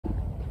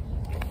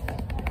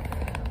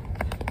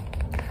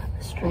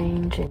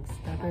Strange and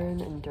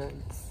stubborn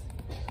endurance.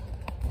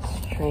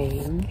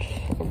 Strange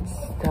and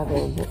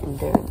stubborn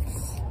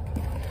endurance.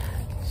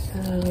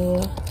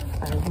 So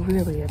I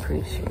really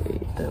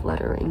appreciate the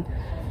lettering.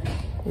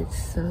 It's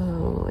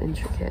so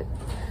intricate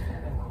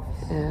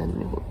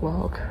and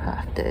well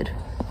crafted.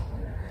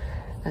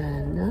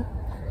 N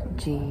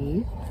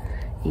G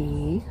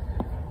E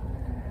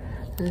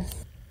this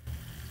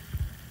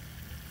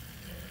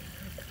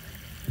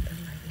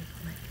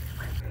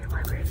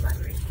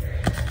library.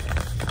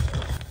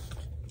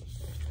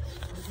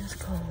 It is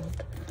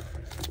called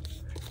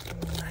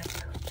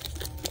Blackout.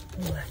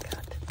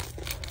 BLACKOT.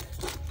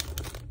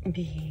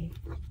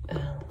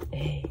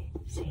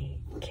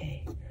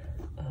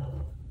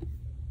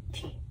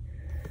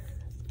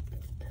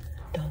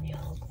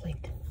 Danielle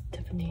Clayton,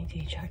 Tiffany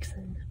D.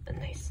 Jackson, a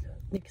nice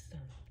Nick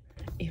Stone.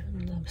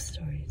 Even love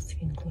stories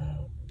can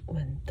glow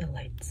when the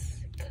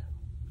lights go.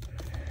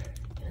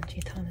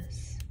 Angie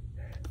Thomas,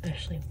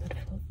 Ashley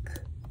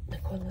Woodfolk,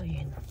 Nicola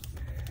Yin.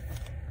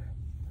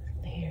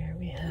 Here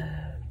we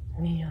have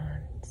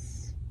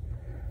neons,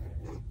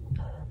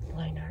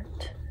 line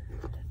art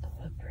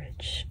of a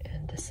bridge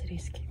and a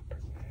cityscape.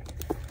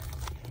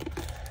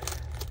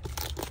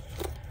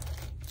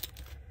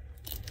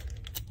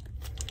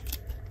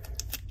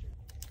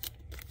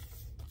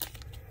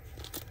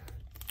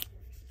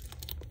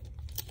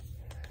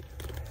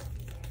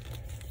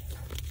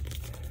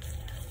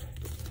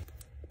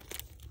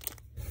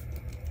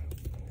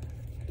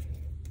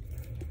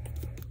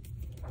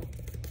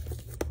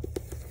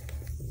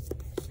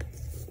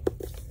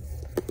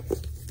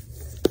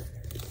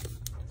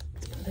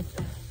 The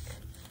back.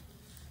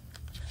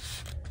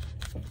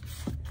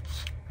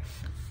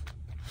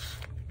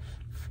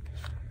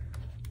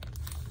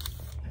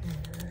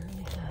 And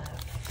we have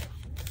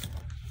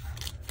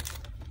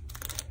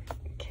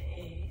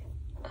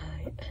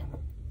K-I-N-G,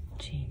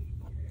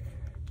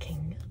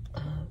 King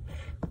of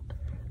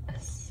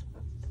S-C-A-R-S,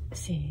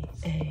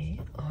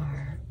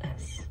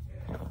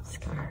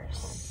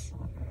 Scars,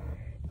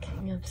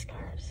 King of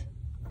Scars.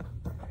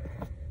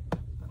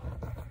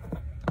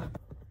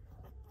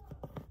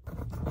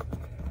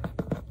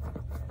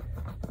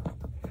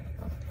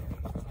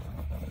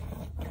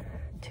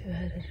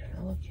 Two-headed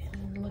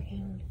pelican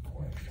looking,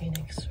 or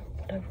phoenix, or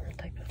whatever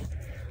type of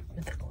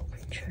mythical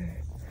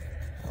creature.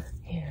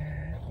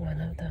 Here, one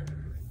of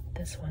them,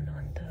 this one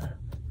on the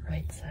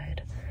right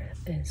side,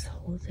 is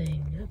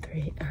holding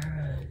 3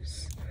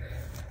 arrows.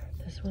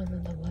 This one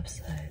on the left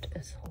side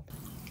is holding,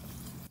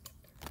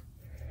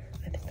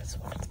 I think that's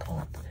what it's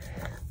called.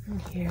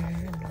 And here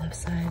on the left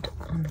side,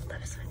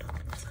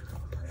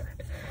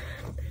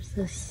 there's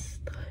this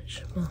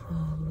Taj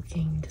Mahal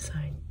looking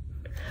design.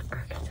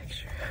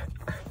 Architecture,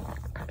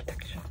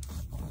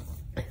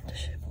 and a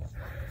ship.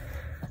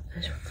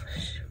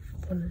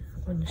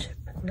 One ship,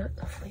 not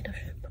a fleet of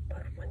ships,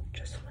 but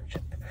just one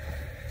ship.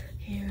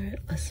 Here,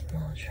 a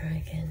small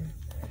dragon.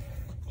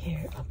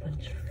 Here, a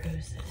bunch of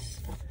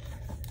roses,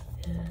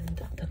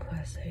 and the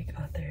classic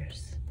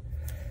authors.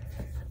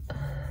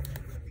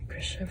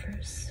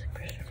 Grishaverse.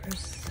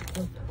 This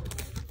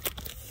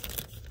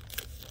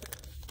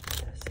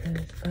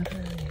is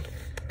utterly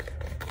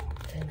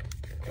and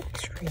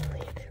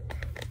extremely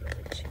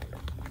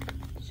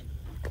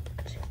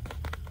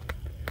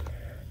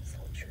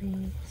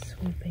sultry,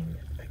 sweeping,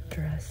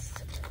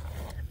 picturesque,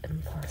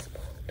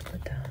 impossible to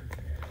put down.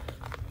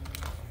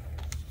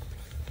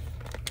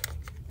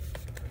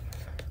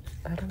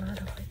 I don't know how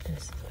to fight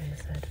this, Leia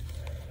said.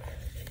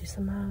 She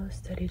somehow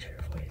steadied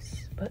her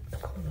voice, but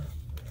Nicola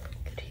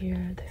could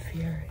hear the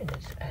fear in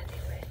it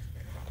anyway.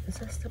 Is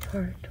this the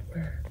part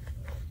where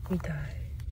we die?